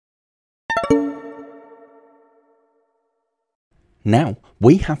Now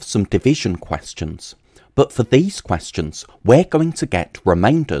we have some division questions, but for these questions we're going to get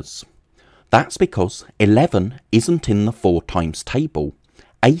remainders. That's because 11 isn't in the 4 times table,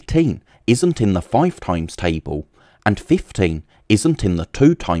 18 isn't in the 5 times table, and 15 isn't in the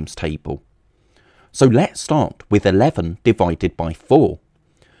 2 times table. So let's start with 11 divided by 4.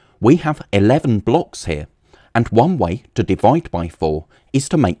 We have 11 blocks here, and one way to divide by 4 is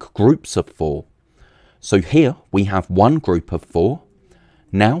to make groups of 4. So here we have one group of 4.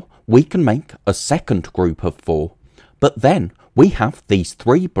 Now we can make a second group of 4, but then we have these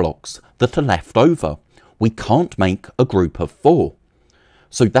 3 blocks that are left over. We can't make a group of 4.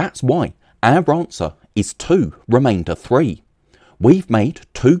 So that's why our answer is 2 remainder 3. We've made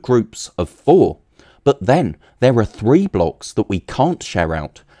 2 groups of 4, but then there are 3 blocks that we can't share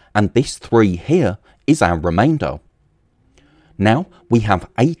out, and this 3 here is our remainder. Now we have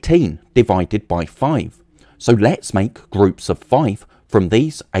 18 divided by 5, so let's make groups of 5 from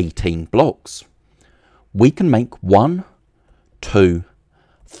these 18 blocks. We can make 1, 2,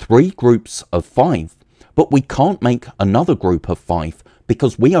 3 groups of 5, but we can't make another group of 5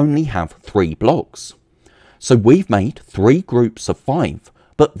 because we only have 3 blocks. So we've made 3 groups of 5,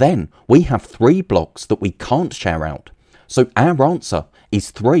 but then we have 3 blocks that we can't share out. So our answer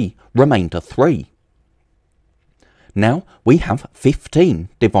is 3 remainder 3. Now we have 15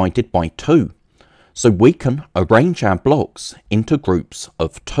 divided by 2. So we can arrange our blocks into groups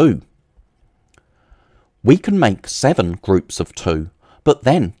of 2. We can make 7 groups of 2, but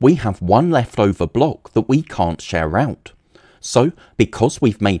then we have one leftover block that we can't share out. So because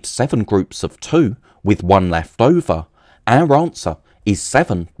we've made 7 groups of 2 with one left over, our answer is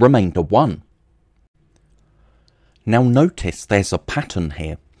 7 remainder 1. Now notice there's a pattern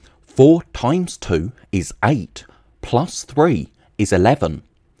here. 4 times 2 is 8, plus 3 is 11.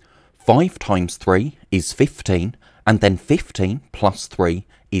 5 times 3 is 15, and then 15 plus 3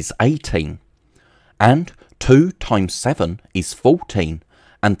 is 18. And 2 times 7 is 14,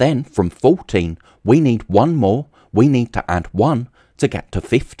 and then from 14 we need one more, we need to add 1 to get to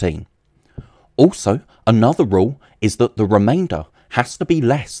 15. Also, another rule is that the remainder has to be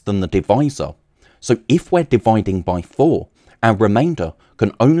less than the divisor. So if we're dividing by 4, our remainder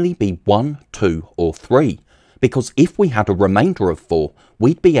can only be 1, 2 or 3, because if we had a remainder of 4,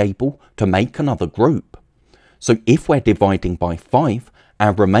 we'd be able to make another group. So if we're dividing by 5,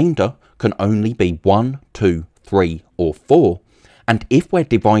 our remainder can only be 1, 2, 3 or 4, and if we're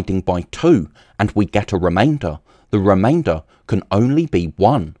dividing by 2 and we get a remainder, the remainder can only be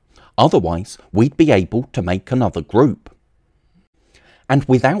 1. Otherwise, we'd be able to make another group. And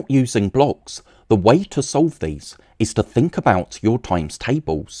without using blocks, the way to solve these is to think about your times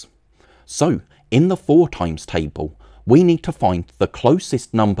tables. So, in the 4 times table, we need to find the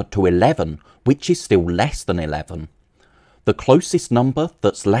closest number to 11, which is still less than 11. The closest number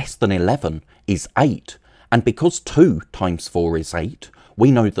that's less than 11 is 8, and because 2 times 4 is 8,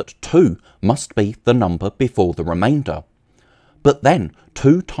 we know that 2 must be the number before the remainder. But then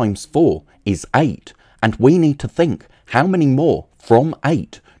 2 times 4 is 8, and we need to think how many more from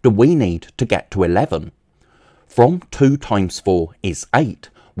 8 do we need to get to 11. From 2 times 4 is 8,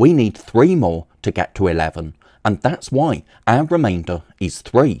 we need 3 more to get to 11, and that's why our remainder is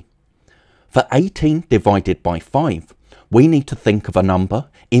 3. For 18 divided by 5, we need to think of a number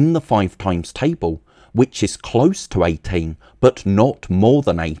in the 5 times table which is close to 18 but not more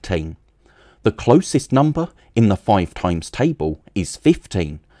than 18. The closest number in the 5 times table is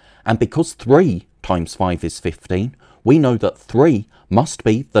 15, and because 3 times 5 is 15, we know that 3 must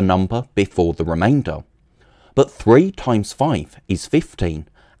be the number before the remainder. But 3 times 5 is 15,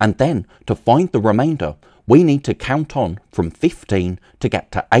 and then to find the remainder, we need to count on from 15 to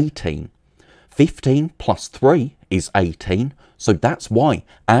get to 18. 15 plus 3 is 18, so that's why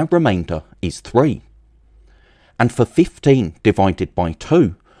our remainder is 3. And for 15 divided by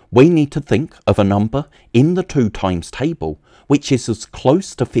 2, we need to think of a number in the 2 times table, which is as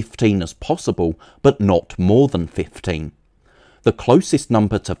close to 15 as possible, but not more than 15. The closest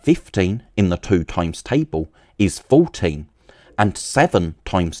number to 15 in the 2 times table is 14, and 7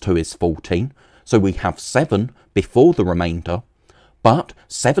 times 2 is 14, so we have 7 before the remainder, but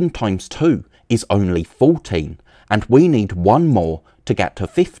 7 times 2 is only 14, and we need 1 more to get to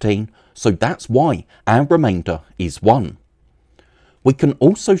 15, so that's why our remainder is 1. We can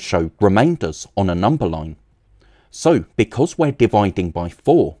also show remainders on a number line. So, because we're dividing by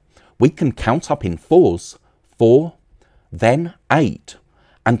 4, we can count up in 4s, 4, then 8,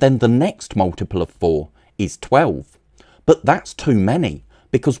 and then the next multiple of 4 is 12. But that's too many,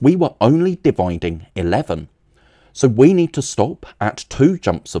 because we were only dividing 11. So we need to stop at 2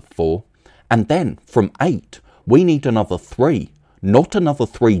 jumps of 4, and then from 8, we need another 3, not another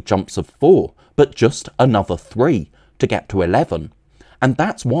 3 jumps of 4, but just another 3 to get to 11. And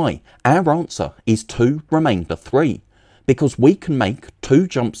that's why our answer is 2 remainder 3, because we can make 2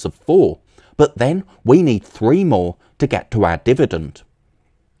 jumps of 4, but then we need 3 more to get to our dividend.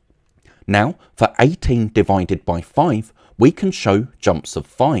 Now, for 18 divided by 5, we can show jumps of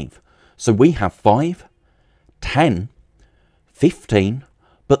 5. So we have 5, 10, 15,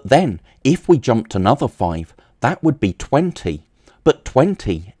 but then if we jumped another 5, that would be 20, but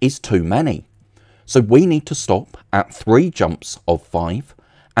 20 is too many. So we need to stop at 3 jumps of 5,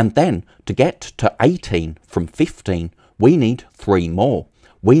 and then to get to 18 from 15, we need 3 more.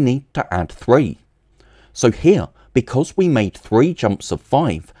 We need to add 3. So here, because we made 3 jumps of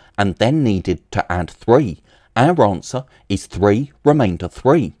 5 and then needed to add 3, our answer is 3 remainder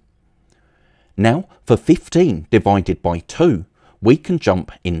 3. Now, for 15 divided by 2, we can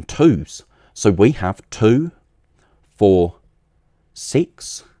jump in 2s. So we have 2, 4,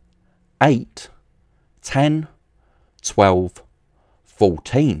 6, 8, 10, 12,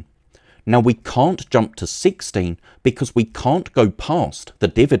 14. Now we can't jump to 16 because we can't go past the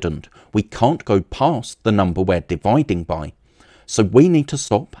dividend. We can't go past the number we're dividing by. So we need to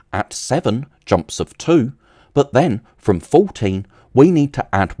stop at 7 jumps of 2, but then from 14 we need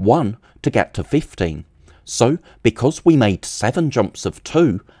to add 1 to get to 15. So because we made 7 jumps of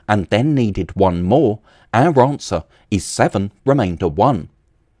 2 and then needed 1 more, our answer is 7 remainder 1.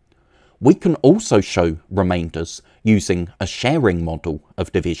 We can also show remainders using a sharing model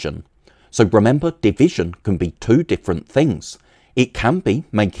of division. So remember, division can be 2 different things. It can be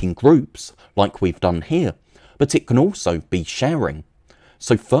making groups, like we've done here, but it can also be sharing.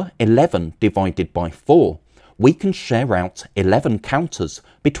 So for 11 divided by 4, we can share out 11 counters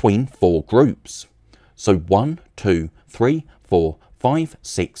between 4 groups. So 1, 2, 3, 4, 5,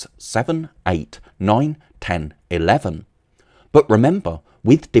 6, 7, 8, 9, 10, 11. But remember,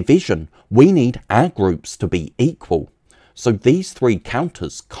 with division, we need our groups to be equal. So these 3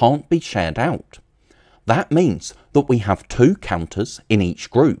 counters can't be shared out. That means that we have 2 counters in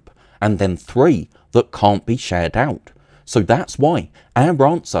each group, and then 3 that can't be shared out. So that's why our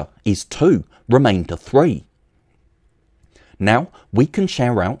answer is 2 remainder 3. Now we can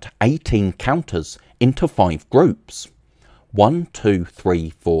share out 18 counters into 5 groups. 1, 2, 3,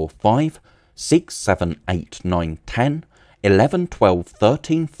 4, 5, 6, 7, 8, 9, 10, 11, 12,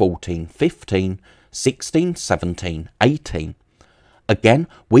 13, 14, 15, 16, 17, 18. Again,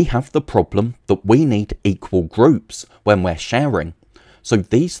 we have the problem that we need equal groups when we're sharing. So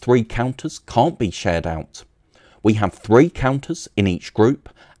these 3 counters can't be shared out. We have 3 counters in each group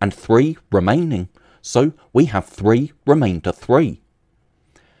and 3 remaining. So we have 3 remainder 3.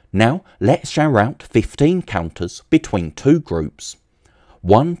 Now let's share out 15 counters between 2 groups.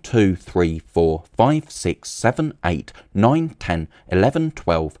 1, 2, 3, 4, 5, 6, 7, 8, 9, 10, 11,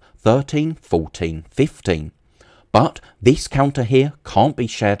 12, 13, 14, 15. But this counter here can't be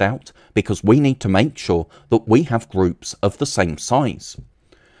shared out because we need to make sure that we have groups of the same size.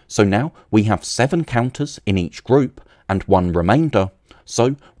 So now we have 7 counters in each group and 1 remainder.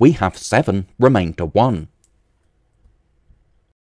 So we have 7 remainder 1.